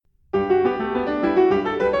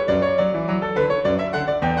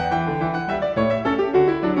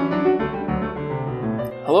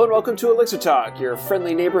Hello and welcome to Elixir Talk, your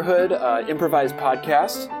friendly neighborhood improvised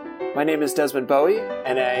podcast. My name is Desmond Bowie,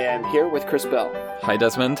 and I am here with Chris Bell. Hi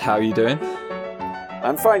Desmond, how are you doing?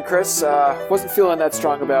 I'm fine, Chris. Wasn't feeling that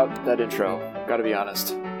strong about that intro, gotta be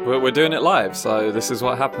honest. We're doing it live, so this is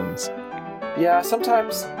what happens. Yeah,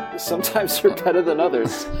 sometimes you're better than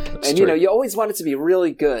others. And true. you always want it to be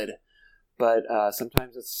really good, but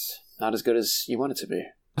sometimes it's not as good as you want it to be.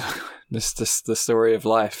 This the story of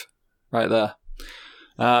life, right there.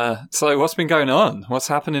 So what's been going on? What's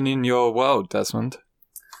happening in your world, Desmond?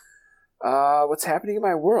 What's happening in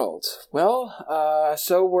my world? Well,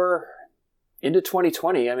 so we're into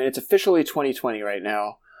 2020. I mean, it's officially 2020 right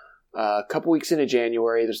now. A couple weeks into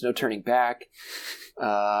January, there's no turning back.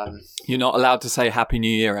 You're not allowed to say Happy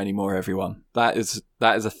New Year anymore, everyone. That is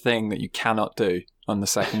a thing that you cannot do on the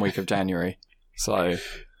second week of January. So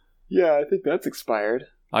yeah, I think that's expired.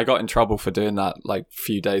 I got in trouble for doing that like a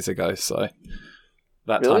few days ago, so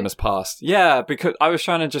that Really? time has passed. Yeah, because I was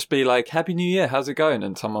trying to just be like, Happy New Year, how's it going?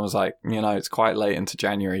 And someone was like, it's quite late into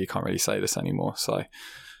January, you can't really say this anymore. So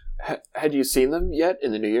Had you seen them yet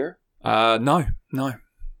in the new year? No.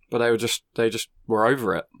 But they just were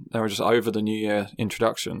over it. They were just over the New Year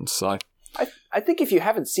introductions. So I think if you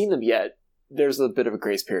haven't seen them yet, there's a bit of a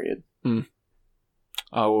grace period.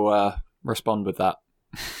 I'll respond with that.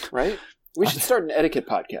 Right? We should start an etiquette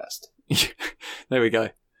podcast. There we go.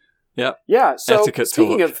 Yep. Yeah. So Etiquette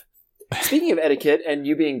speaking talk. of etiquette and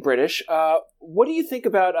you being British, what do you think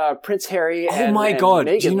about Prince Harry and God.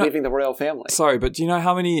 Meghan leaving the royal family? Sorry, but do you know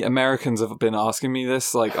how many Americans have been asking me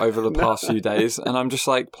this like over the past few days? And I'm just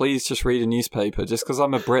like, please just read a newspaper. Just because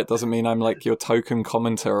I'm a Brit doesn't mean I'm like your token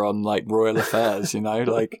commenter on like royal affairs,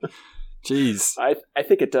 Like, geez. I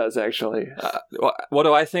think it does, actually. What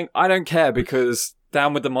do I think? I don't care because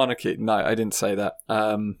down with the monarchy. No, I didn't say that.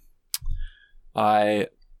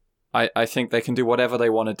 I think they can do whatever they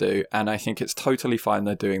want to do, and I think it's totally fine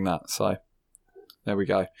they're doing that. So there we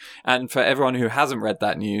go. And for everyone who hasn't read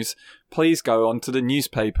that news, please go onto the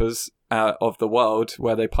newspapers of the world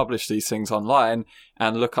where they publish these things online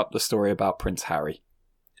and look up the story about Prince Harry.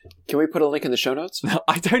 Can we put a link in the show notes? No,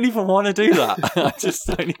 I don't even want to do that. I just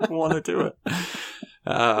don't even want to do it.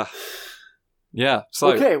 Yeah.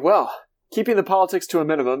 So Okay, well, keeping the politics to a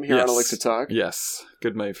minimum here yes, on Elixir Talk. Yes,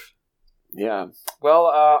 good move. Yeah. Well,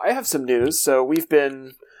 I have some news. So we've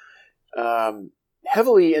been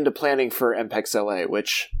heavily into planning for MPEX LA,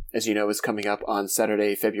 which, as you know, is coming up on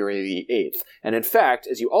Saturday, February the 8th. And in fact,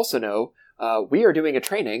 as you also know, we are doing a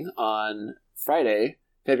training on Friday,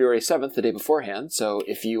 February 7th, the day beforehand. So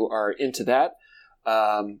if you are into that,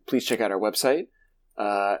 please check out our website.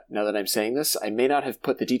 Now that I'm saying this, I may not have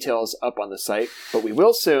put the details up on the site, but we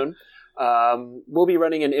will soon. We'll be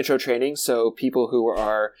running an intro training, so people who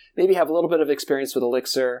are maybe have a little bit of experience with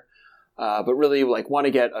Elixir, but really want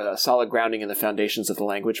to get a solid grounding in the foundations of the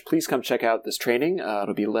language, please come check out this training.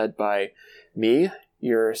 It'll be led by me,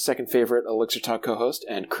 your second favorite Elixir Talk co-host,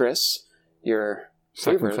 and Chris, your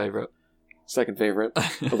Second favorite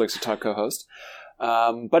Elixir Talk co-host.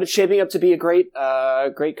 But it's shaping up to be a great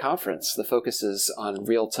conference. The focus is on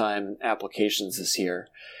real-time applications this year.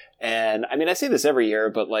 And I mean, I say this every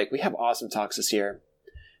year, but we have awesome talks this year,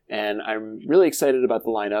 and I'm really excited about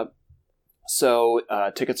the lineup. So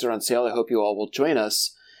tickets are on sale. I hope you all will join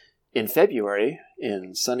us in February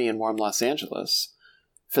in sunny and warm Los Angeles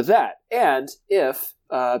for that. And if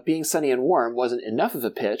being sunny and warm wasn't enough of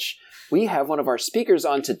a pitch, we have one of our speakers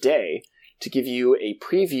on today to give you a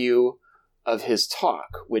preview of his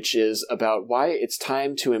talk, which is about why it's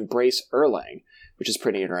time to embrace Erlang, which is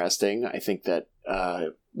pretty interesting. I think that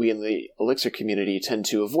we in the Elixir community tend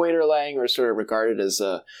to avoid Erlang or sort of regard it as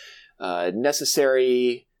a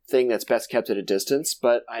necessary thing that's best kept at a distance,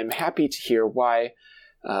 but I'm happy to hear why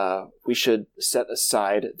we should set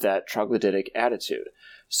aside that troglodytic attitude.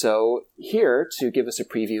 So here to give us a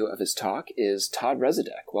preview of his talk is Todd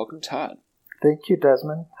Rezadek. Welcome, Todd. Thank you,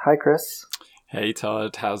 Desmond. Hi, Chris. Hey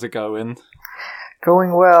Todd, how's it going?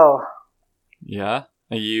 Going well. Yeah?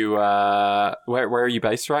 Are you, where are you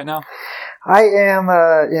based right now? I am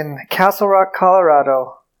in Castle Rock,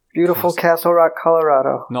 Colorado. Beautiful Castle Rock,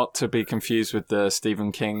 Colorado. Not to be confused with the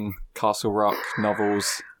Stephen King Castle Rock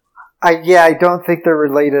novels. I don't think they're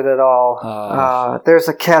related at all. There's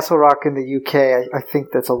a Castle Rock in the UK. I think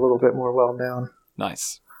that's a little bit more well known.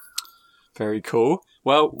 Nice. Very cool.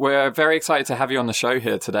 Well, we're very excited to have you on the show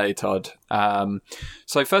here today, Todd.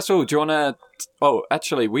 So first of all, do you want to... Oh,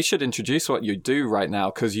 actually, we should introduce what you do right now,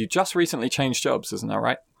 because you just recently changed jobs, isn't that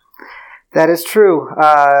right? That is true.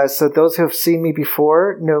 So those who have seen me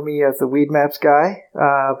before know me as the Weed Maps guy,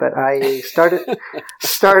 but I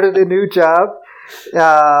started a new job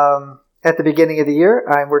at the beginning of the year,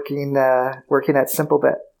 I'm working at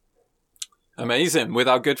SimpleBet. Amazing. With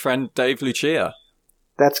our good friend Dave Lucia.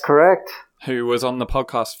 That's correct. Who was on the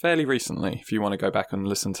podcast fairly recently, if you want to go back and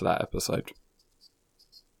listen to that episode.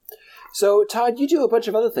 So, Todd, you do a bunch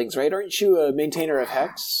of other things, right? Aren't you a maintainer of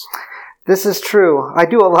Hex? This is true. I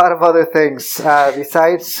do a lot of other things.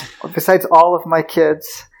 Besides all of my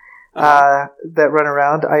kids that run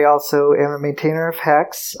around, I also am a maintainer of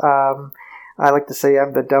Hex. I like to say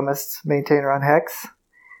I'm the dumbest maintainer on Hex,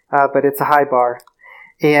 but it's a high bar.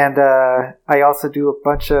 And I also do a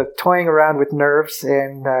bunch of toying around with nerves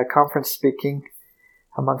and conference speaking,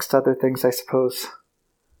 amongst other things, I suppose.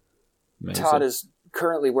 Amazing. Todd is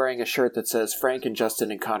currently wearing a shirt that says Frank and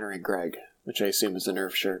Justin and Connor and Greg, which I assume is a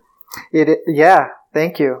Nerve shirt. Yeah,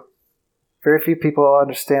 thank you. Very few people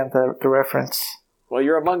understand the reference. Well,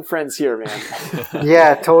 you're among friends here, man.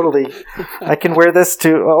 Yeah, totally. I can wear this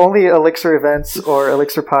to only Elixir events or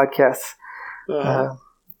Elixir podcasts.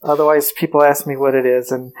 Otherwise, people ask me what it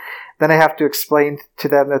is, and then I have to explain to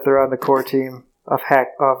them that they're on the core team of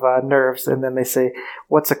Nerves, and then they say,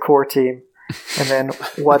 "What's a core team?" And then,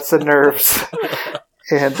 "What's a Nerves?"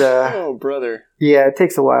 And oh, brother. Yeah, it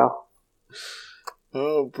takes a while.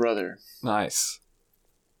 Oh, brother. Nice.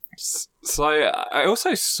 So I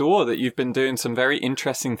also saw that you've been doing some very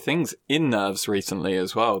interesting things in Nerves recently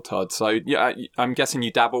as well, Todd. So yeah, I'm guessing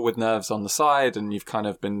you dabble with Nerves on the side, and you've kind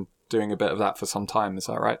of been doing a bit of that for some time. Is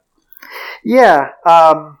that right? Yeah.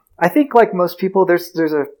 I think like most people, there's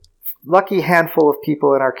a lucky handful of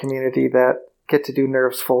people in our community that get to do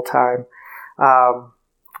Nerves full time.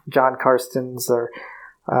 John Karstens or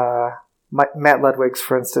Matt Ludwig's,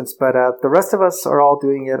 for instance. But the rest of us are all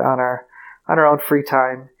doing it on our own free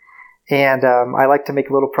time. And I like to make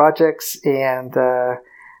little projects and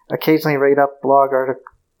occasionally write up blog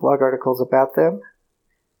articles about them.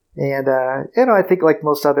 And I think like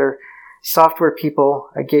most other software people,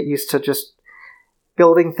 I get used to just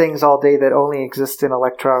building things all day that only exist in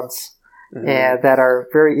electrons and that are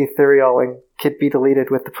very ethereal and could be deleted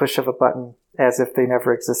with the push of a button as if they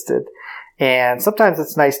never existed. And sometimes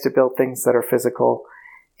it's nice to build things that are physical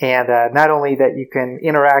and not only that you can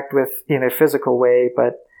interact with in a physical way,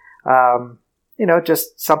 but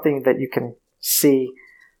just something that you can see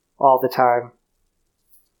all the time.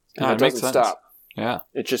 And it doesn't stop. Yeah.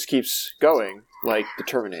 It just keeps going like the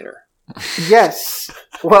Terminator. Yes.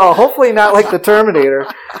 Well, hopefully not like the Terminator.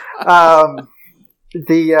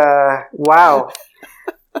 Wow.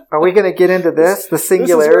 Are we going to get into this? The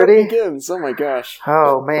singularity? This is where it begins. Oh my gosh.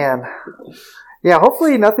 Oh man. Yeah,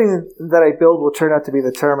 hopefully nothing that I build will turn out to be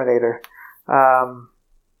the Terminator.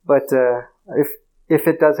 But if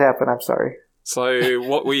it does happen, I'm sorry. So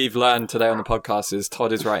what we've learned today on the podcast is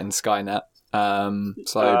Todd is writing Skynet.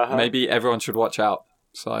 Maybe everyone should watch out.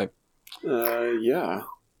 So, yeah.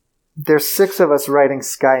 There's 6 of us writing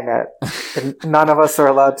Skynet, and none of us are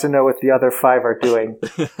allowed to know what the other 5 are doing.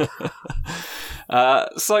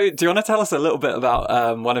 So do you want to tell us a little bit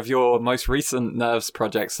about one of your most recent Nerves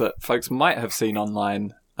projects that folks might have seen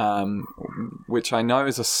online, which I know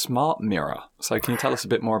is a smart mirror. So can you tell us a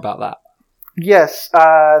bit more about that? Yes,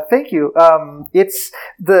 thank you. It's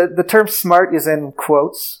the term smart is in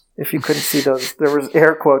quotes. If you couldn't see those, there was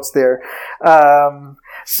air quotes there.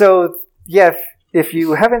 So yeah, if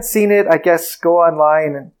you haven't seen it, I guess go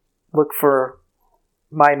online and look for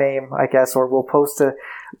my name, I guess, or we'll post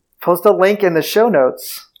a link in the show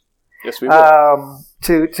notes. Yes, we will.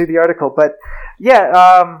 To the article. But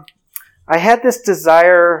yeah, I had this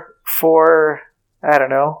desire for, I don't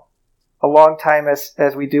know, a long time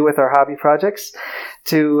as we do with our hobby projects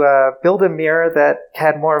to build a mirror that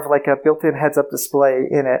had more of like a built-in heads-up display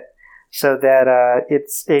in it so that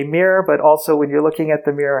it's a mirror, but also when you're looking at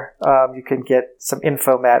the mirror, you can get some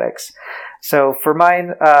informatics. So for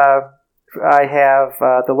mine, I have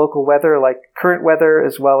the local weather, like current weather,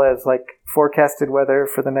 as well as like forecasted weather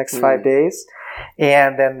for the next 5 days,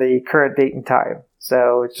 and then the current date and time.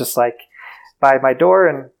 So it's just like by my door,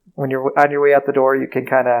 and when you're on your way out the door, you can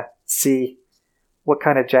kind of see what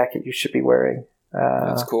kind of jacket you should be wearing.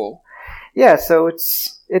 That's cool. Yeah, so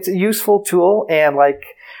it's a useful tool, and like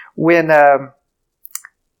when the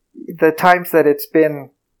times that it's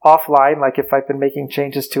been offline, like if I've been making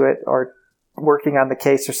changes to it or working on the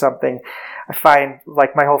case or something, I find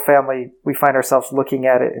like my whole family, we find ourselves looking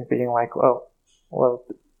at it and being like, oh, well,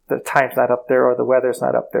 the time's not up there or the weather's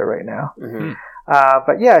not up there right now. Mm-hmm.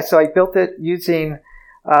 But yeah, so I built it using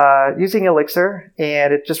Elixir,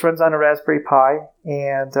 and it just runs on a Raspberry Pi,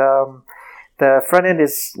 and the front end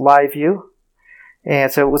is live view,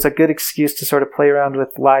 and so it was a good excuse to sort of play around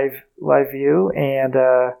with live view, and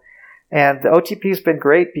the OTP has been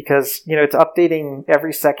great because it's updating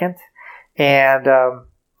every second, and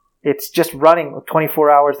it's just running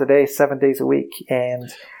 24 hours a day, 7 days a week,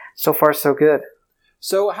 and so far so good.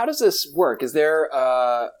 So how does this work? Is there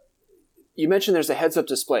you mentioned there's a heads-up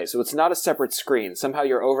display, so it's not a separate screen. Somehow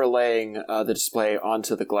you're overlaying the display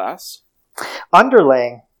onto the glass?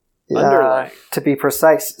 Underlaying, to be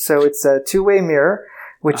precise. So it's a two-way mirror,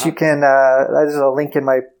 which you can, there's a link in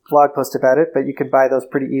my blog post about it, but you can buy those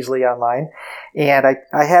pretty easily online. And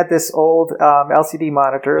I had this old LCD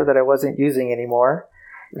monitor that I wasn't using anymore.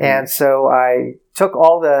 Mm-hmm. And so I took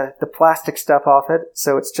all the plastic stuff off it,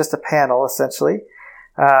 so it's just a panel essentially,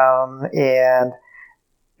 and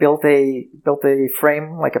built a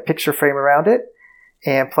frame, like a picture frame around it,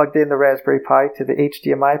 and plugged in the Raspberry Pi to the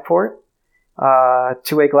HDMI port,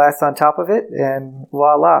 two-way glass on top of it, and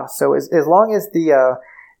voila. So as long as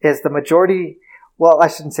the majority, well, I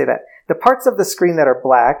shouldn't say that. The parts of the screen that are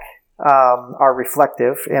black are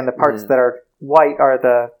reflective, and the parts that are white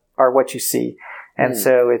are what you see. And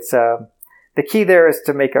so it's the key there is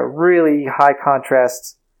to make a really high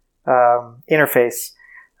contrast interface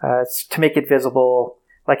to make it visible.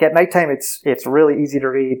 Like at nighttime, it's really easy to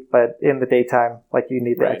read, but in the daytime, like you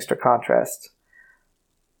need the extra contrast.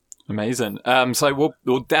 Amazing. So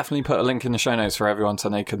we'll definitely put a link in the show notes for everyone so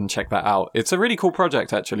they can check that out. It's a really cool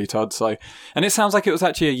project, actually, Todd. So, and it sounds like it was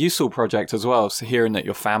actually a useful project as well. So hearing that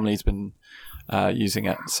your family's been using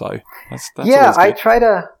it, so that's yeah. I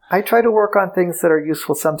try to work on things that are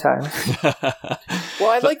useful sometimes.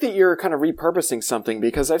 Well, I like that you're kind of repurposing something,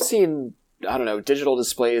 because I've seen, I don't know, digital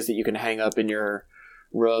displays that you can hang up in your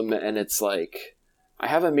room, and it's like, I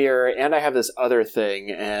have a mirror and I have this other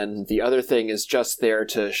thing, and the other thing is just there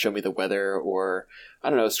to show me the weather, or I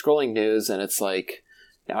don't know, scrolling news, and it's like,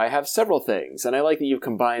 now I have several things, and I like that you've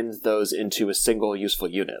combined those into a single useful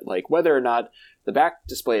unit. Like, whether or not the back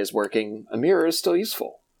display is working, a mirror is still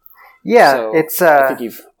useful. Yeah, so it's I think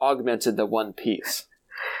you've augmented the one piece.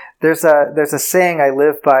 There's a saying I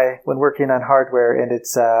live by when working on hardware, and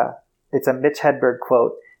it's a Mitch Hedberg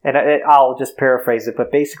quote, and I'll just paraphrase it,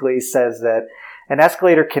 but basically it says that an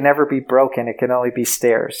escalator can never be broken; it can only be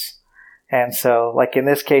stairs. And so, like in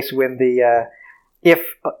this case, when if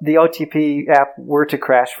the OTP app were to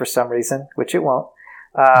crash for some reason, which it won't,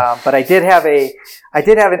 but I did have an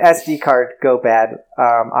SD card go bad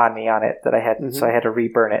on it that I had, so I had to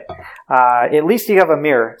reburn it. At least you have a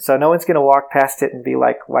mirror, so no one's going to walk past it and be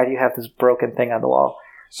like, "Why do you have this broken thing on the wall?"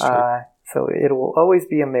 So it will always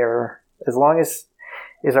be a mirror as long as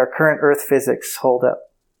our current Earth physics hold up.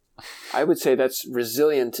 I would say that's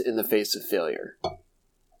resilient in the face of failure.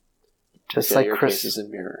 Just like Chris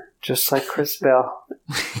Bell.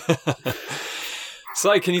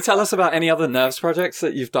 So, can you tell us about any other Nerves projects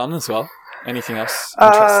that you've done as well? Anything else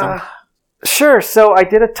interesting? Sure. So I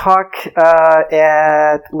did a talk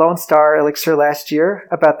at Lone Star Elixir last year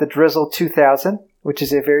about the Drizzle 2000, which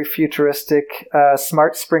is a very futuristic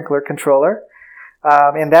smart sprinkler controller.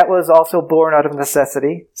 And that was also born out of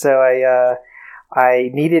necessity. So I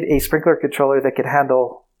needed a sprinkler controller that could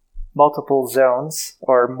handle multiple zones,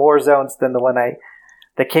 or more zones than the one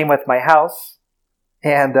that came with my house.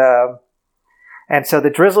 And so the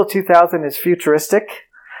Drizzle 2000 is futuristic,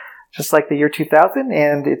 just like the year 2000,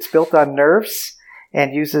 and it's built on Nerves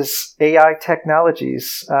and uses AI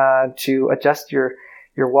technologies to adjust your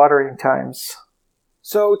watering times.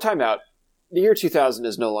 So, time out. The year 2000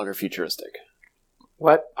 is no longer futuristic.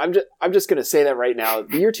 What? I'm just going to say that right now.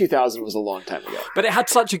 The year 2000 was a long time ago. But it had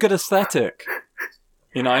such a good aesthetic.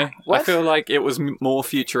 You know? What? I feel like it was more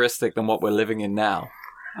futuristic than what we're living in now.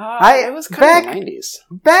 It was kind of the 90s.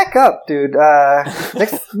 Back up, dude.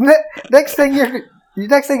 Next thing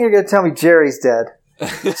you're going to tell me Jerry's dead.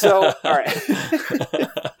 So, all right.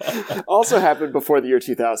 Also happened before the year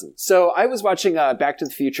 2000. So I was watching Back to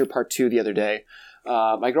the Future Part 2 the other day.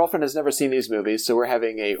 My girlfriend has never seen these movies, so we're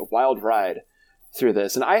having a wild ride through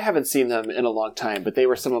this. And I haven't seen them in a long time, but they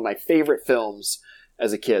were some of my favorite films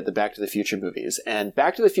as a kid, the Back to the Future movies. And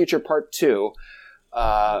Back to the Future Part 2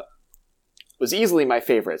 was easily my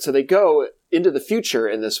favorite. So they go into the future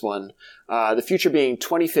in this one, the future being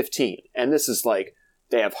 2015. And this is like,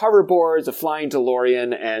 they have hoverboards, a flying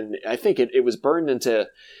DeLorean, and I think it was burned into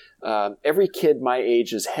every kid my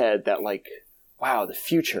age's head that, like, wow, the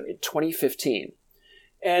future in 2015.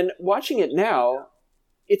 And watching it now,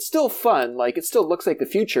 it's still fun. Like, it still looks like the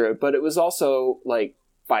future, but it was also like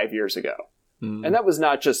 5 years ago. And that was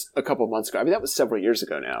not just a couple months ago. I mean, that was several years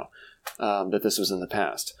ago now, that this was in the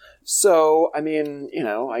past. So, I mean, you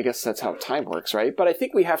know, I guess that's how time works, right? But I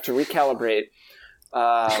think we have to recalibrate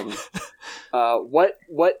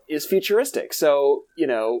what is futuristic. So, you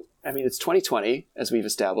know, I mean, it's 2020, as we've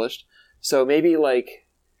established. So maybe, like,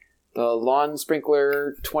 The lawn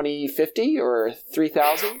sprinkler 2050 or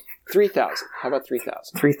 3000? 3000. How about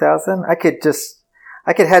 3000? 3000? I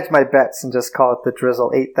could hedge my bets and just call it the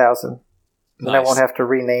Drizzle 8000. Nice. And I won't have to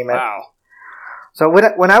rename it. Wow. So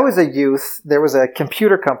when I was a youth, there was a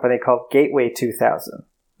computer company called Gateway 2000,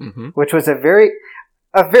 which was a very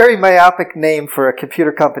myopic name for a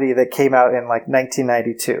computer company that came out in like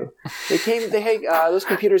 1992. Those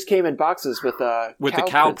computers came in boxes with the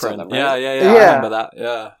cow print on them, right? Yeah. I remember that.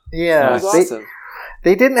 Yeah. Yeah. That was awesome.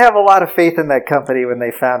 They didn't have a lot of faith in that company when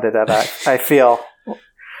they founded it, I feel.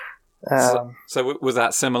 So was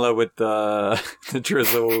that similar with the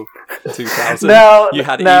Drizzle 2000? No, you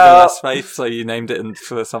had even less faith, so you named it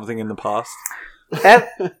for something in the past. And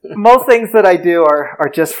most things that I do are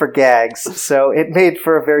just for gags, so it made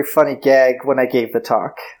for a very funny gag when I gave the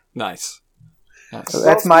talk. Nice. So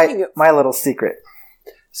that's my little secret.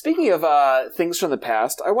 Speaking of things from the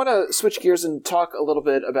past, I want to switch gears and talk a little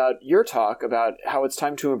bit about your talk about how it's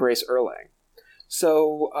time to embrace Erlang.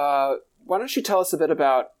 So why don't you tell us a bit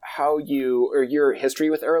about how your history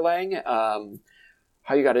with Erlang,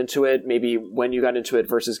 how you got into it, maybe when you got into it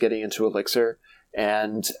versus getting into Elixir,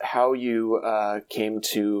 and how you came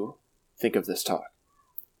to think of this talk.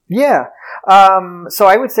 Yeah. So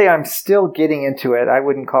I would say I'm still getting into it. I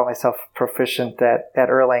wouldn't call myself proficient at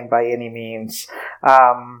Erlang by any means.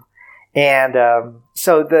 So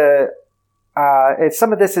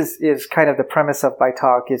some of this is kind of the premise of my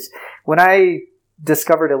talk is when I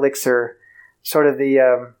discovered Elixir, sort of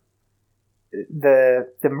the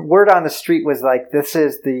word on the street was like, this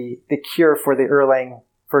is the cure for the Erlang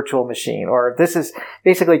virtual machine, or this is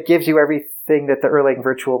basically gives you everything that the Erlang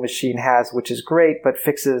virtual machine has, which is great, but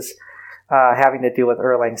fixes having to deal with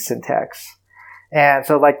Erlang syntax. And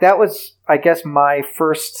so like that was, I guess, my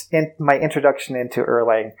introduction into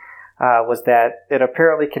Erlang was that it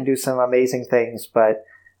apparently can do some amazing things, but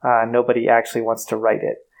nobody actually wants to write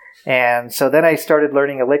it. And so then I started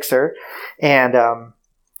learning Elixir, and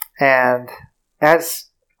as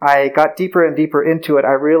I got deeper and deeper into it,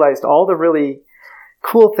 I realized all the really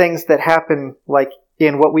cool things that happen, like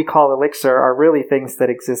in what we call Elixir, are really things that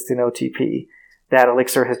exist in OTP that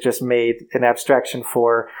Elixir has just made an abstraction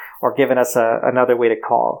for, or given us another way to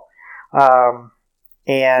call.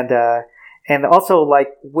 And also, like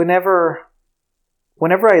whenever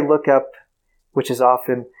I look up, which is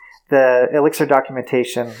often, the Elixir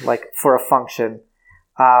documentation, like for a function,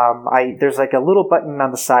 there's like a little button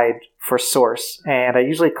on the side for source, and I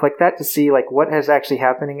usually click that to see like what is actually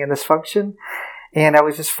happening in this function. And I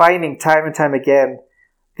was just finding time and time again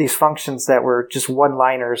these functions that were just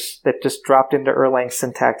one-liners that just dropped into Erlang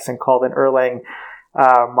syntax and called an Erlang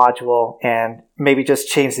module and maybe just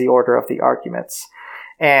changed the order of the arguments.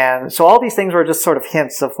 And so all these things were just sort of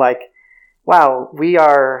hints of like, wow, we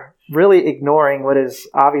are really ignoring what is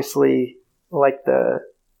obviously like a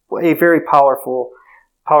very powerful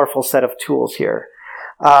set of tools here.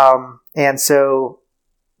 And so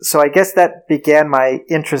I guess that began my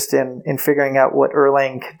interest in figuring out what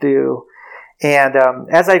Erlang could do. And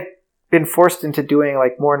as I've been forced into doing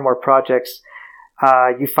like more and more projects,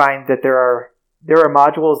 you find that there are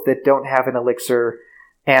modules that don't have an Elixir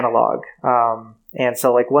analog. And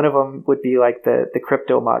so like one of them would be like the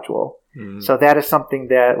crypto module. Mm-hmm. So that is something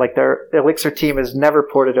that like the Elixir team has never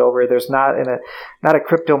ported over. There's not a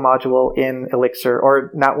crypto module in Elixir,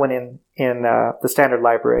 or not one in the standard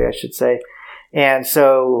library, I should say. And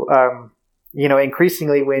so,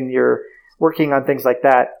 increasingly when you're working on things like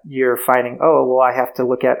that, you're finding, oh, well, I have to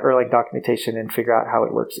look at Erlang documentation and figure out how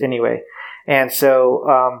it works anyway. And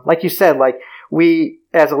so, like you said, like we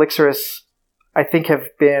as Elixirists, I think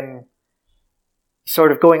have been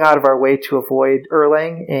sort of going out of our way to avoid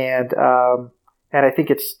Erlang, and I think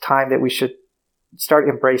it's time that we should start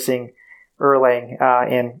embracing Erlang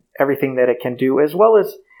in everything that it can do, as well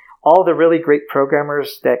as all the really great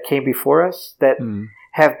programmers that came before us that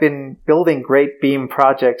have been building great Beam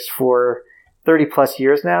projects for 30 plus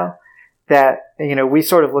years now. That, we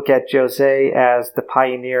sort of look at Jose as the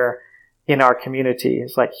pioneer in our community.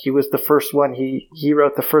 It's like he was the first one. He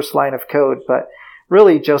wrote the first line of code, but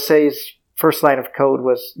really Jose's first line of code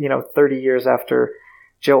was, 30 years after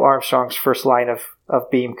Joe Armstrong's first line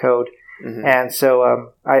of Beam code. Mm-hmm. And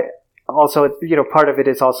so I also, part of it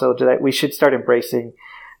is also that we should start embracing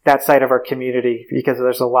that side of our community because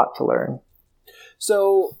there's a lot to learn.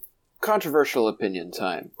 So, controversial opinion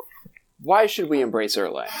time. Why should we embrace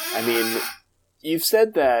Erlang? I mean, you've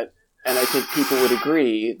said that, and I think people would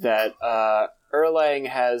agree, that Erlang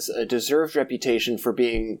has a deserved reputation for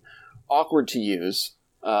being awkward to use.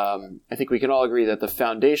 I think we can all agree that the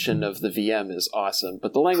foundation of the VM is awesome,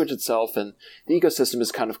 but the language itself and the ecosystem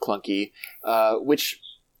is kind of clunky, which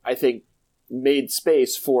I think, made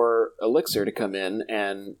space for Elixir to come in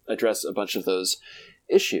and address a bunch of those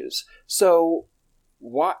issues. So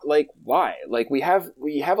why? Like we have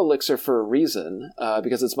Elixir for a reason,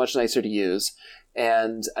 because it's much nicer to use.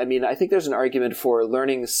 And I mean, I think there's an argument for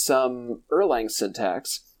learning some Erlang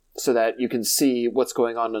syntax so that you can see what's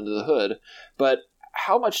going on under the hood. But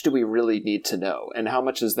how much do we really need to know? And how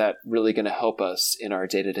much is that really going to help us in our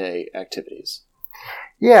day-to-day activities?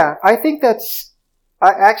 Yeah, I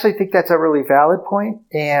actually think that's a really valid point.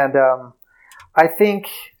 And I think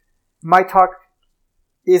my talk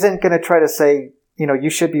isn't going to try to say, you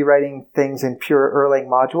should be writing things in pure Erlang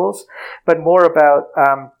modules, but more about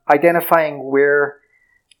identifying where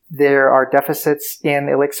there are deficits in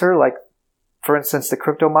Elixir, like, for instance, the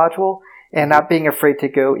crypto module, and not being afraid to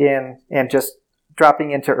go in and just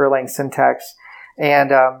dropping into Erlang syntax.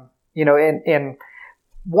 And, and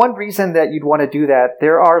one reason that you'd want to do that,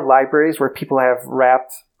 there are libraries where people have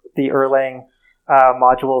wrapped the Erlang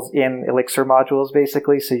modules in Elixir modules,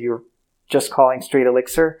 basically, so you're just calling straight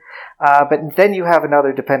Elixir. But then you have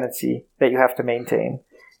another dependency that you have to maintain.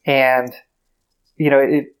 And,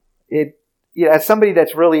 as somebody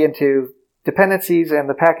that's really into dependencies and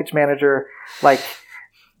the package manager, like,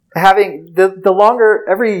 having the longer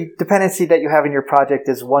every dependency that you have in your project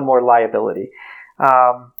is one more liability.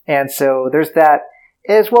 And so there's that,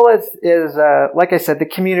 as well as like I said, the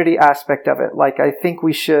community aspect of it. Like, I think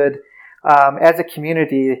we should, as a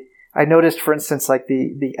community, I noticed, for instance, like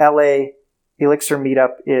the LA Elixir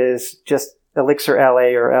meetup is just Elixir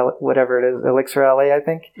LA or whatever it is, Elixir LA, I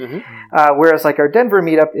think. Mm-hmm. Whereas like our Denver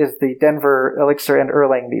meetup is the Denver Elixir and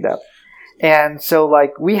Erlang meetup. And so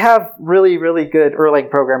like we have really, really good Erlang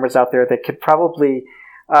programmers out there that could probably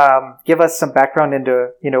give us some background into,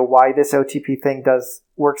 why this OTP thing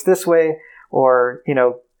works this way, or,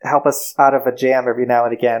 help us out of a jam every now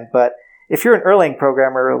and again. But if you're an Erlang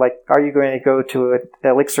programmer, like, are you going to go to an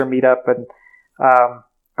Elixir meetup, and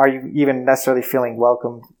are you even necessarily feeling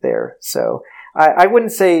welcomed there? So I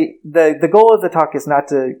wouldn't say the goal of the talk is not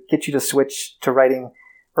to get you to switch to writing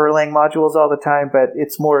Erlang modules all the time, but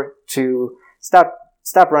it's more to stop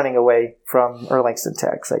running away from Erlang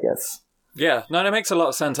syntax, I guess. Yeah, no, that makes a lot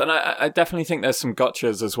of sense. And I definitely think there's some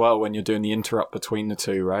gotchas as well when you're doing the interrupt between the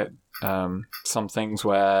two, right? Some things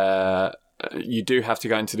where you do have to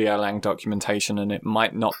go into the Erlang documentation, and it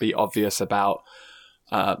might not be obvious about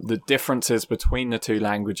the differences between the two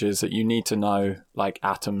languages that you need to know, like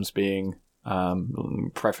atoms being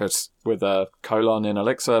prefaced with a colon in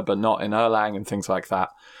Elixir, but not in Erlang, and things like that.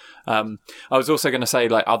 I was also going to say,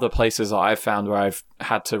 like, other places that I've found where I've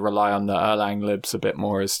had to rely on the Erlang libs a bit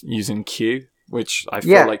more is using Q, which I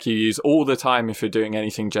feel like you use all the time if you're doing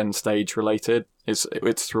anything Gen Stage related.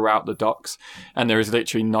 It's throughout the docs, and there is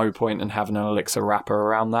literally no point in having an Elixir wrapper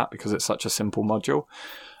around that because it's such a simple module.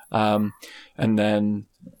 And then,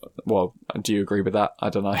 well, do you agree with that? I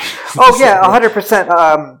don't know. Oh yeah,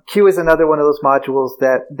 100%. Q is another one of those modules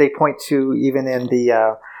that they point to even in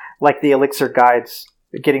the the Elixir guides,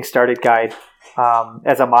 getting started guide,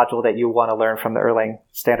 as a module that you want to learn from the Erlang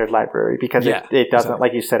standard library, because it doesn't, exactly,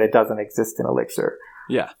 like you said, it doesn't exist in Elixir.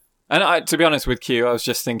 Yeah. And to be honest with Q, I was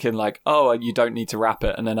just thinking like, oh, you don't need to wrap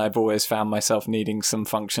it. And then I've always found myself needing some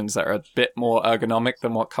functions that are a bit more ergonomic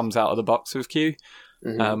than what comes out of the box with Q,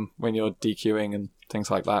 when you're dequeuing and things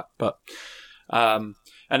like that. But, and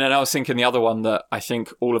then I was thinking the other one that I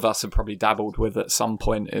think all of us have probably dabbled with at some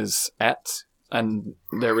point is ET. And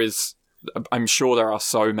I'm sure there are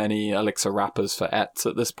so many Elixir wrappers for ETs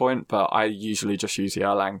at this point, but I usually just use the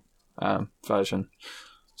Erlang version.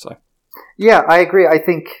 So, yeah, I agree. I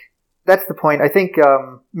think that's the point. I think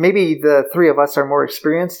maybe the three of us are more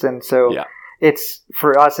experienced, and so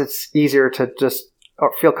for us it's easier to just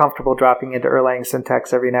feel comfortable dropping into Erlang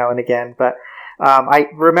syntax every now and again. But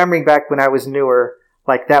remembering back when I was newer,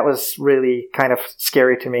 like that was really kind of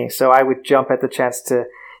scary to me. So I would jump at the chance to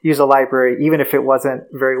use a library, even if it wasn't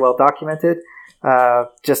very well documented,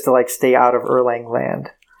 just to like stay out of Erlang land.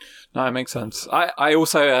 No, it makes sense. I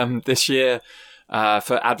also this year,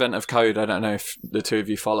 for Advent of Code, I don't know if the two of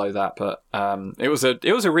you follow that, but it was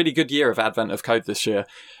a really good year of Advent of Code this year,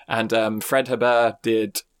 and Fred Hebert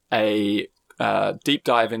did a deep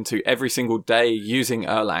dive into every single day using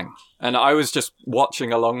Erlang, and I was just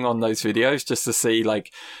watching along on those videos just to see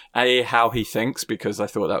like how he thinks, because I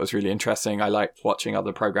thought that was really interesting. I like watching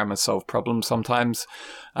other programmers solve problems sometimes,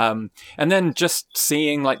 and then just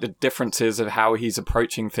seeing like the differences of how he's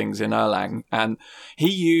approaching things in Erlang. And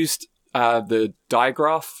he used the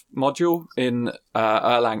digraph module in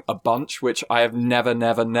Erlang a bunch, which I have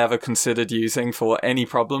never considered using for any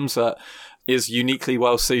problems that is uniquely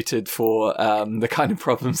well suited for the kind of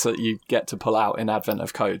problems that you get to pull out in Advent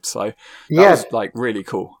of Code. So that was like really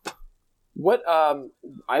cool. What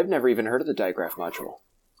I've never even heard of the digraph module.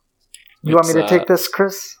 You want me to take this,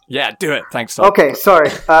 Chris? Yeah, do it. Thanks, Tom. Okay, sorry.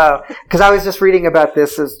 Because I was just reading about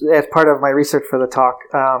this as part of my research for the talk.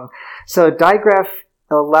 So digraph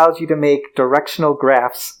allows you to make directional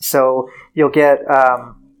graphs. So you'll get,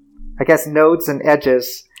 I guess, nodes and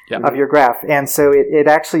edges of your graph. And so it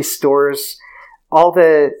actually stores all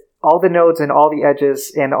the nodes and all the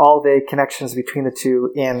edges and all the connections between the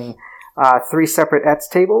two in 3 separate ETS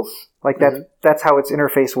tables. Like that's how its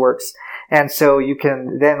interface works. And so you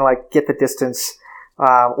can then like get the distance,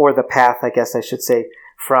 or the path, I guess I should say,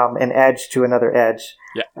 from an edge to another edge,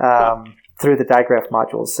 through the digraph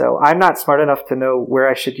modules. So I'm not smart enough to know where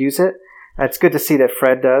I should use it. It's good to see that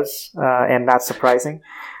Fred does, and not surprising.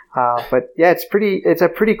 But yeah, it's a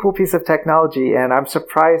pretty cool piece of technology, and I'm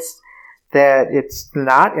surprised that it's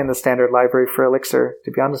not in the standard library for Elixir,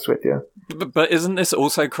 to be honest with you. But isn't this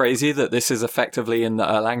also crazy that this is effectively in the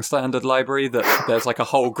Erlang standard library, that there's like a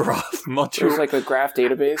whole graph module? There's like a graph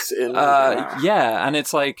database in yeah, and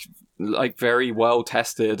it's like very well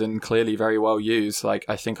tested and clearly very well used. Like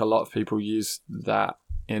I think a lot of people use that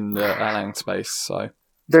in the Erlang space. So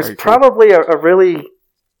there's probably a really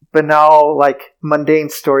banal, like mundane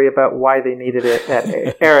story about why they needed it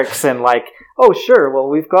at Ericsson. Like, oh sure, well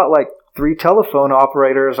we've got like 3 telephone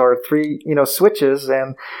operators or 3 switches,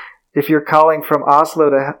 and if you're calling from Oslo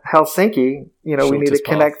to Helsinki, we need to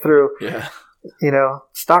connect through,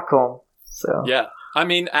 Stockholm. So yeah, I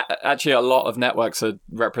mean, actually, a lot of networks are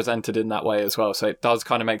represented in that way as well. So it does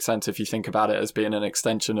kind of make sense if you think about it as being an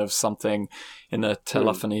extension of something in the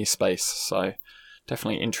telephony space. So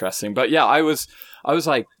definitely interesting. But yeah, I was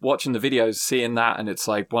like watching the videos, seeing that, and it's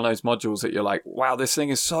like one of those modules that you're like, wow, this thing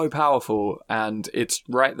is so powerful, and it's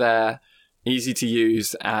right there. Easy to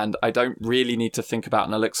use, and I don't really need to think about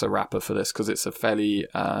an Elixir wrapper for this because it's a fairly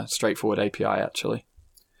straightforward API, actually.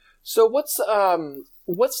 So what's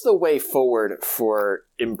the way forward for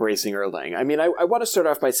embracing Erlang? I mean, I want to start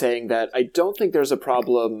off by saying that I don't think there's a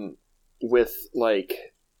problem with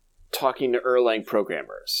like talking to Erlang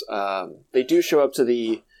programmers. They do show up to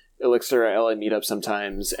the Elixir LA meetup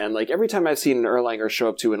sometimes, and like every time I've seen an Erlanger show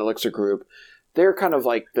up to an Elixir group, they're kind of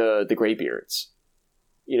like the graybeards.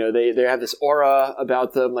 They have this aura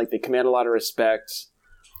about them, like they command a lot of respect.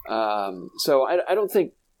 So I don't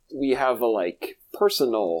think we have a like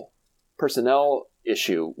personnel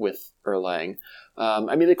issue with Erlang.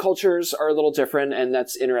 I mean, the cultures are a little different, and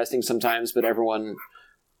that's interesting sometimes, but everyone's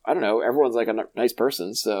like a nice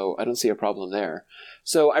person, so I don't see a problem there.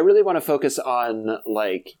 So I really want to focus on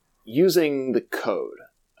like using the code,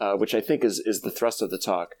 which I think is the thrust of the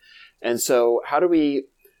talk. And so how do we...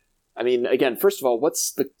 I mean, again, first of all,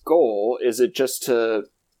 what's the goal? Is it just to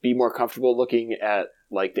be more comfortable looking at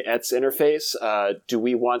like the ETS interface? Do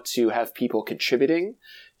we want to have people contributing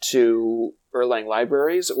to Erlang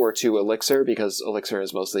libraries or to Elixir, because Elixir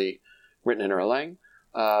is mostly written in Erlang?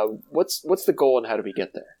 What's the goal, and how do we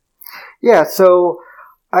get there? Yeah, so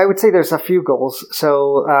I would say there's a few goals.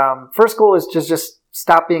 So first goal is just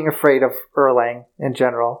stop being afraid of Erlang in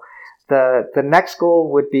general. The next goal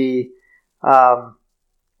would be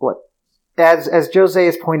as Jose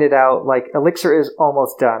has pointed out, like Elixir is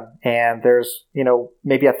almost done, and there's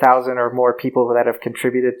maybe 1,000 or more people that have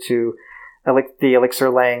contributed to the Elixir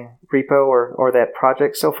Lang repo or that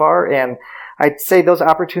project so far, and I'd say those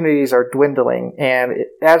opportunities are dwindling. And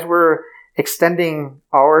as we're extending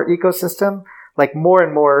our ecosystem, like more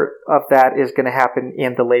and more of that is going to happen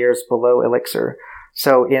in the layers below Elixir.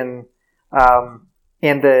 So in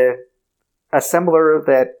the assembler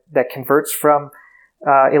that converts from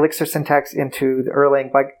Elixir syntax into the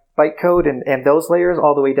Erlang bytecode and those layers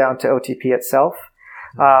all the way down to OTP itself.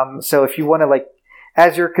 So if you want to, like,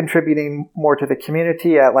 as you're contributing more to the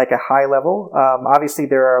community at like a high level, obviously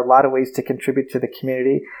there are a lot of ways to contribute to the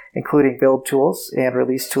community, including build tools and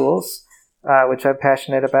release tools, which I'm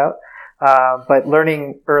passionate about. But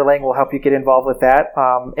learning Erlang will help you get involved with that.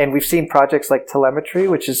 And we've seen projects like Telemetry,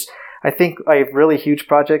 which is, I think, a really huge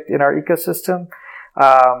project in our ecosystem.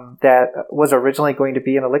 That was originally going to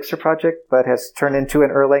be an Elixir project, but has turned into an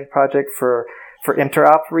Erlang project for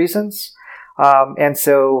interop reasons. And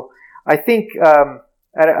so I think,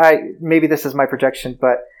 maybe this is my projection,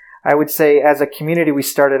 but I would say as a community, we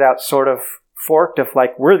started out sort of forked of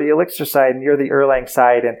like, we're the Elixir side and you're the Erlang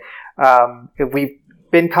side. And, we've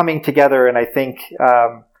been coming together, and I think,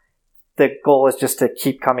 the goal is just to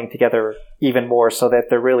keep coming together even more so that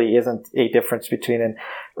there really isn't a difference between an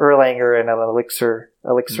Erlanger and an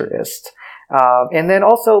Elixirist. And then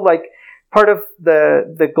also, like, part of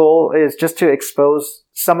the goal is just to expose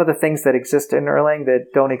some of the things that exist in Erlang that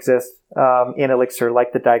don't exist in Elixir,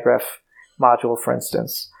 like the digraph module, for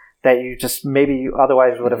instance, that you just maybe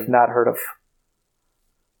otherwise would have not heard of.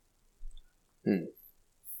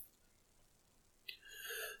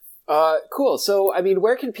 Cool. So, I mean,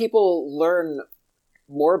 where can people learn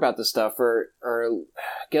more about this stuff, or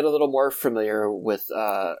get a little more familiar with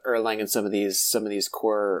Erlang and some of these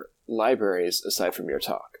core libraries aside from your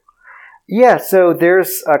talk? Yeah, so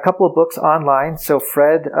there's a couple of books online. So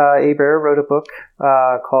Fred Hebert wrote a book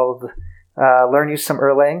called Learn Use Some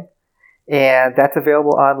Erlang, and that's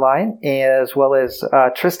available online, as well as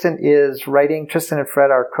Tristan and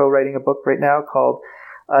Fred are co-writing a book right now called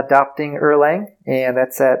Adopting Erlang, and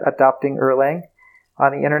that's at Adopting Erlang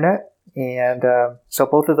on the internet. And so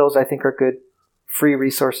both of those I think are good free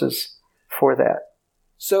resources for that.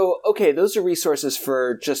 So, okay, those are resources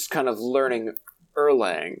for just kind of learning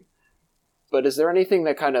Erlang. But is there anything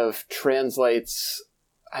that kind of translates?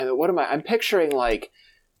 I mean, I'm picturing like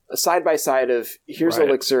a side by side of here's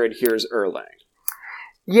Elixir and here's Erlang.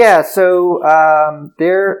 Yeah, so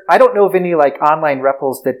I don't know of any like online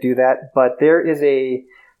REPLs that do that, but there is a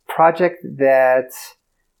project that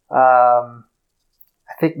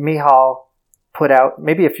I think Michal put out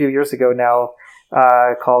maybe a few years ago now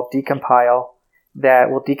called Decompile,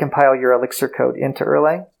 that will decompile your Elixir code into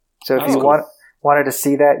Erlang. So if you wanted to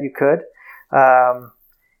see that, you could.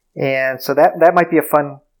 And so that might be a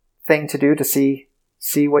fun thing to do, to see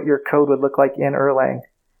what your code would look like in Erlang.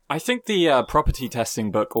 I think the property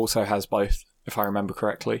testing book also has both, if I remember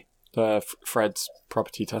correctly. The Fred's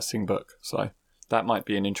property testing book. So that might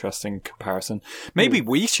be an interesting comparison. Maybe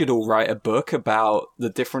we should all write a book about the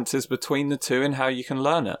differences between the two and how you can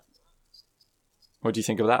learn it. What do you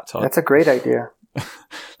think of that, Todd? That's a great idea.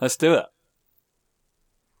 Let's do it.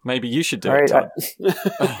 Maybe you should do it, Todd.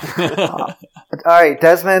 All right,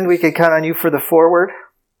 Desmond, we can count on you for the foreword.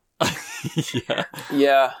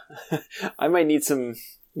 Yeah. I might need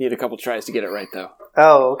a couple tries to get it right, though.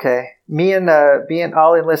 Oh, okay.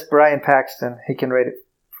 I'll enlist Brian Paxton. He can write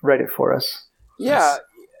it for us. Yeah.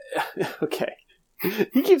 Okay.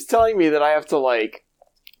 He keeps telling me that I have to like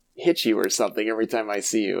hit you or something every time I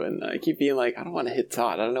see you, and I keep being like, I don't want to hit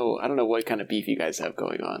Todd. I don't know what kind of beef you guys have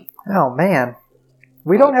going on. Oh man,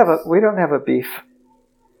 we don't have a beef.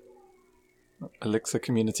 Elixir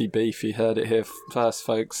community beef. You heard it here first,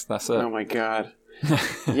 folks. That's it. Oh my god.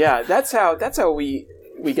 Yeah, that's how we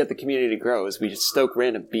get the community to grow. Is we just stoke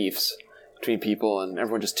random beefs between people, and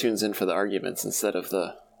everyone just tunes in for the arguments instead of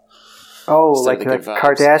the. Oh, like the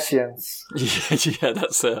Kardashians. Yeah,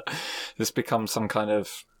 that's it. This becomes some kind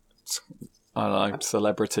of, I don't know,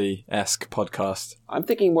 celebrity-esque podcast. I'm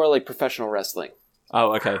thinking more like professional wrestling.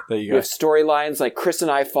 Oh, okay. There you go. We have storylines like Chris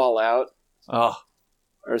and I fall out. Oh.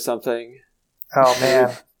 Or something. Oh,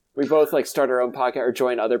 man. We both like start our own podcast or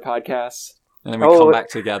join other podcasts. And then we come back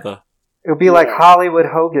together. It would be like Hollywood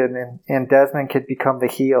Hogan, and Desmond could become the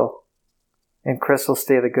heel. And Chris will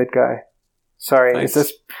stay the good guy. Sorry,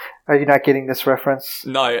 Thanks. Are you not getting this reference?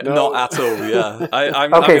 No, not at all, yeah.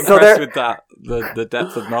 I'm impressed with that, the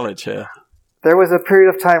depth of knowledge here. There was a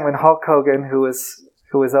period of time when Hulk Hogan, who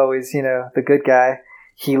was always, the good guy,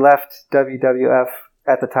 he left WWF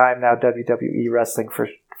at the time, now WWE Wrestling for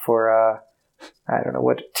I don't know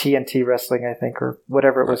what, TNT Wrestling, I think, or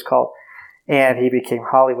whatever it was called. And he became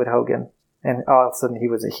Hollywood Hogan, and all of a sudden he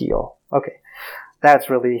was a heel. Okay, that's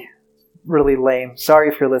really, really lame. Sorry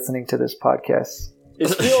if you're listening to this podcast.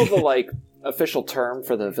 Is heel the official term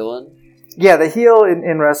for the villain? Yeah, the heel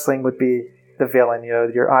in wrestling would be the villain.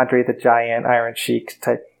 Your Andre the Giant, Iron Sheik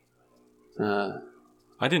type. I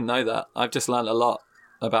didn't know that. I've just learned a lot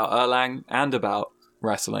about Erlang and about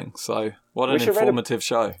wrestling. So what an informative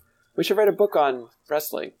show. We should write a book on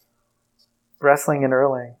wrestling. Wrestling and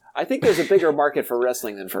Erlang. I think there's a bigger market for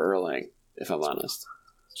wrestling than for Erlang, if I'm honest.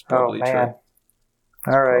 It's probably man.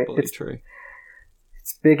 True. All right. Probably true.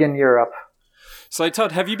 It's big in Europe. So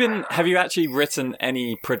Todd, have you actually written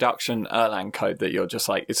any production Erlang code that you're just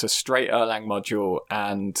like, it's a straight Erlang module,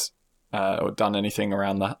 and or done anything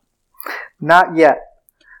around that? Not yet.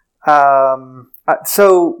 Actually,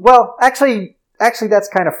 that's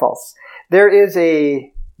kind of false. There is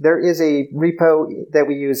a repo that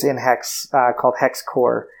we use in Hex called Hex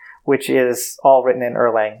Core, which is all written in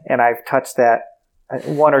Erlang, and I've touched that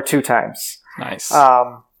one or two times. Nice.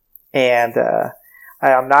 And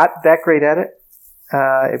I'm not that great at it,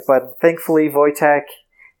 but thankfully Wojtek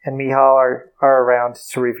and Michal are around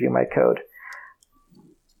to review my code.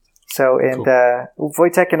 So, and cool.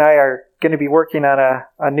 Wojtek and I are going to be working on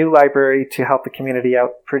a new library to help the community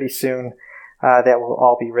out pretty soon. That will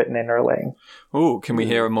all be written in Erlang. Ooh, can we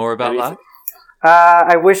hear more about that?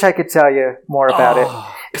 I wish I could tell you more about it.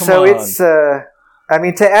 So it's, to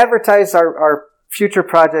advertise our future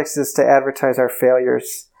projects is to advertise our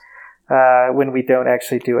failures when we don't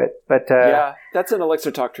actually do it. But yeah, that's an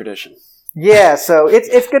Elixir Talk tradition. Yeah, so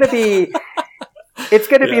it's going to be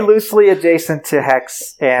be loosely adjacent to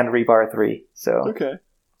Hex and Rebar 3. So okay.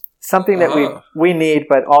 Something that we need,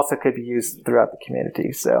 but also could be used throughout the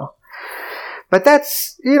community. So, but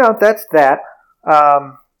that's that.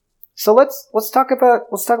 So let's talk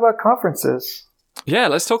about conferences. Yeah,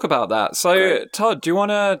 let's talk about that. So, great. Todd, do you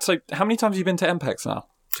want to? So, how many times have you been to MPEX now?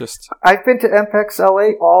 I've been to MPEX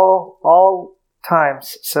LA all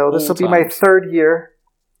times. So this will be my third year.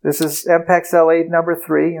 This is MPEX LA number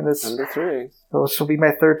 3, and this will be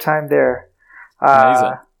my third time there.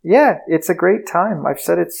 Amazing. Yeah, it's a great time. I've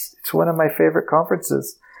said it's one of my favorite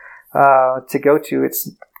conferences to go to. It's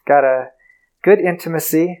got a good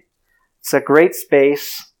intimacy. It's a great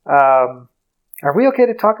space. Are we okay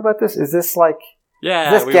to talk about this? Is this like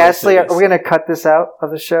is this ghastly? Are we going to cut this out of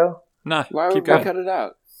the show? No, why would we cut it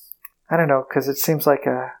out? I don't know, because it seems like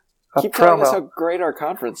a keep promo. Telling us how great our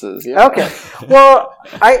conference is. Yeah. Okay. Well,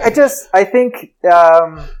 I think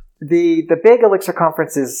the big Elixir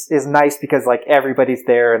conference is nice because like everybody's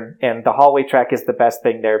there and the hallway track is the best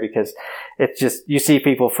thing there because it's just you see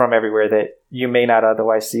people from everywhere that you may not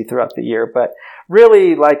otherwise see throughout the year. But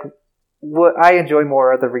really, like what I enjoy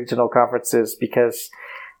more are the regional conferences because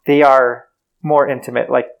they are more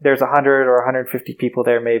intimate. Like there's 100 or 150 people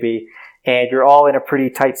there maybe, and you're all in a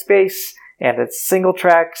pretty tight space. And it's single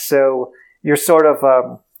track, so you're sort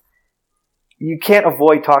of you can't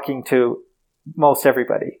avoid talking to most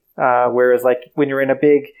everybody. Whereas, like when you're in a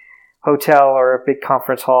big hotel or a big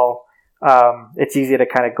conference hall, it's easy to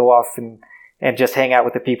kind of go off and just hang out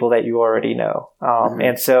with the people that you already know.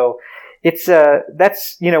 And so it's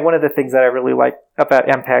that's one of the things that I really like about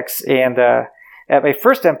MPEX. And at my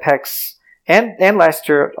first MPEX and last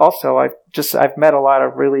year also, I've met a lot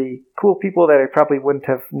of really cool people that I probably wouldn't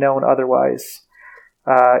have known otherwise,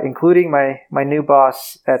 including my new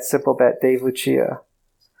boss at SimpleBet, Dave Lucia.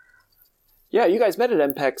 Yeah, you guys met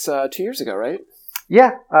at MPEX 2 years ago, right?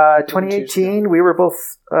 Yeah, 2018. We were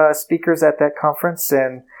both speakers at that conference,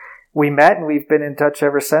 and we met, and we've been in touch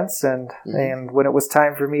ever since. And when it was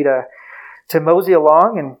time for me to mosey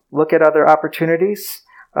along and look at other opportunities,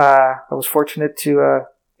 I was fortunate to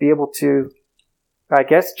be able to, I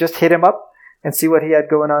guess, just hit him up and see what he had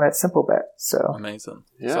going on at SimpleBet. So amazing.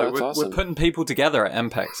 Yeah, so that's awesome. We're putting people together at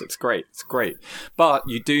MPEX. It's great. It's great. But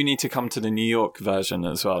you do need to come to the New York version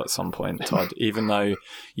as well at some point, Todd, even though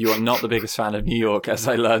you are not the biggest fan of New York, as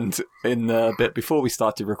I learned in the bit before we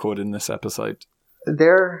started recording this episode.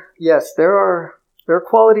 There are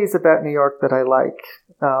qualities about New York that I like,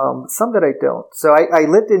 some that I don't. So I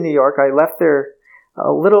lived in New York. I left there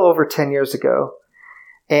a little over 10 years ago.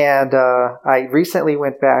 And I recently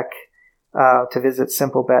went back to visit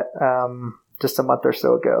SimpleBet just a month or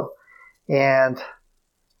so ago. And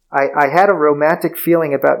I had a romantic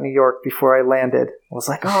feeling about New York before I landed. I was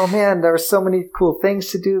like, oh man, there are so many cool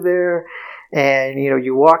things to do there. And,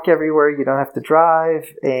 you walk everywhere. You don't have to drive.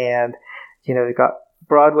 And, they got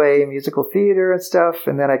Broadway musical theater and stuff.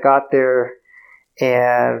 And then I got there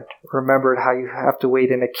and remembered how you have to wait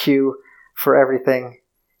in a queue for everything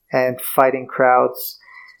and fighting crowds.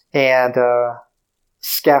 And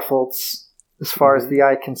scaffolds as far as the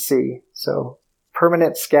eye can see. So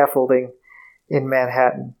permanent scaffolding in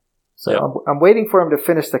Manhattan. So I'm waiting for him to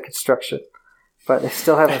finish the construction, but I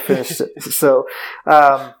still haven't finished it. So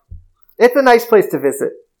it's a nice place to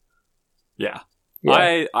visit. Yeah.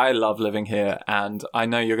 I love living here, and I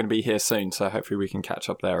know you're going to be here soon, so hopefully we can catch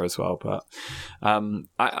up there as well. But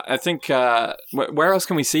I think where else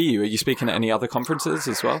can we see you? Are you speaking at any other conferences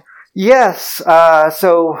as well? Yes.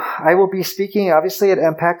 So I will be speaking, obviously, at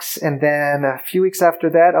MPEX, and then a few weeks after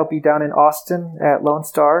that, I'll be down in Austin at Lone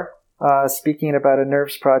Star, speaking about a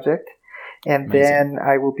Nerves project. And Amazing. Then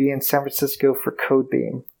I will be in San Francisco for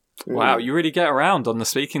Codebeam. Wow, you really get around on the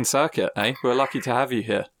speaking circuit, eh? We're lucky to have you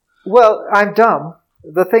here. Well, I'm dumb.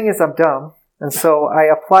 The thing is, I'm dumb. And so I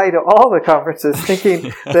apply to all the conferences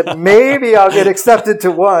thinking that maybe I'll get accepted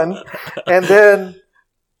to one. And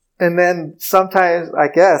then sometimes, I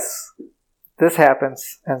guess, this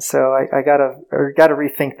happens. And so I gotta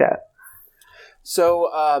rethink that. So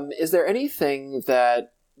is there anything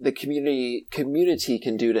that the community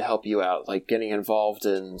can do to help you out, like getting involved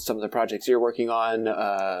in some of the projects you're working on?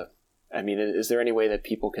 Is there any way that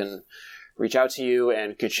people can reach out to you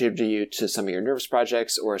and contribute to some of your Nerves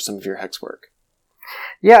projects or some of your Hex work?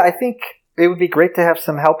 Yeah, I think it would be great to have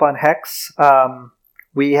some help on Hex.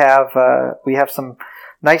 We have some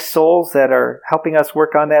nice souls that are helping us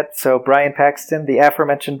work on that. So Brian Paxton, the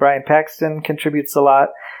aforementioned Brian Paxton, contributes a lot.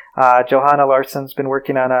 Johanna Larson's been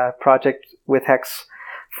working on a project with Hex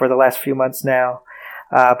for the last few months now.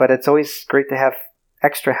 But it's always great to have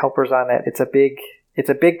extra helpers on that. It's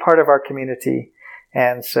a big part of our community.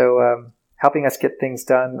 And so helping us get things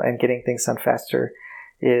done and getting things done faster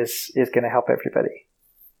is going to help everybody.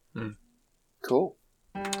 Cool.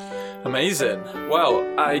 Amazing.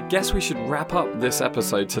 Well, I guess we should wrap up this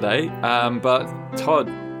episode today. But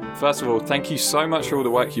Todd, first of all, thank you so much for all the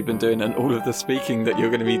work you've been doing and all of the speaking that you're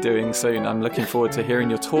going to be doing soon. I'm looking forward to hearing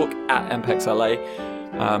your talk at MPEX LA,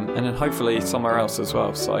 and then hopefully somewhere else as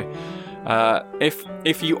well. So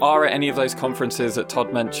if you are at any of those conferences that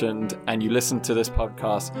Todd mentioned and you listen to this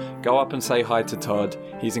podcast, go up and say hi to Todd.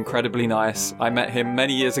 He's incredibly nice. I met him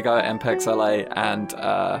many years ago at MPEX LA, and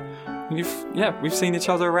we've seen each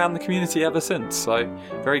other around the community ever since. So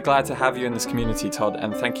very glad to have you in this community, Todd,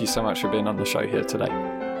 and thank you so much for being on the show here today.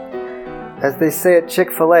 As they say at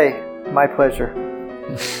Chick-fil-A, my pleasure.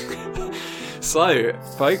 So,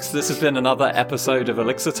 folks, this has been another episode of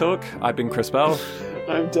Elixir Talk. I've been Chris Bell.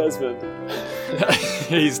 I'm Desmond.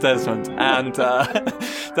 He's Desmond. And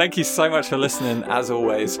thank you so much for listening, as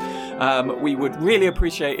always. We would really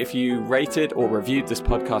appreciate if you rated or reviewed this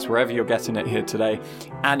podcast wherever you're getting it here today.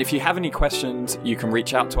 And if you have any questions, you can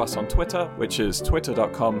reach out to us on Twitter, which is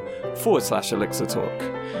twitter.com/Elixir Talk.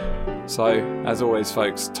 So, as always,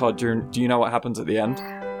 folks, Todd, do you know what happens at the end?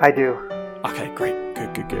 I do. Okay, great.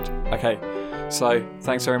 Good. Okay, so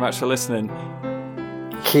thanks very much for listening.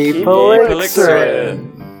 Keep elixiring.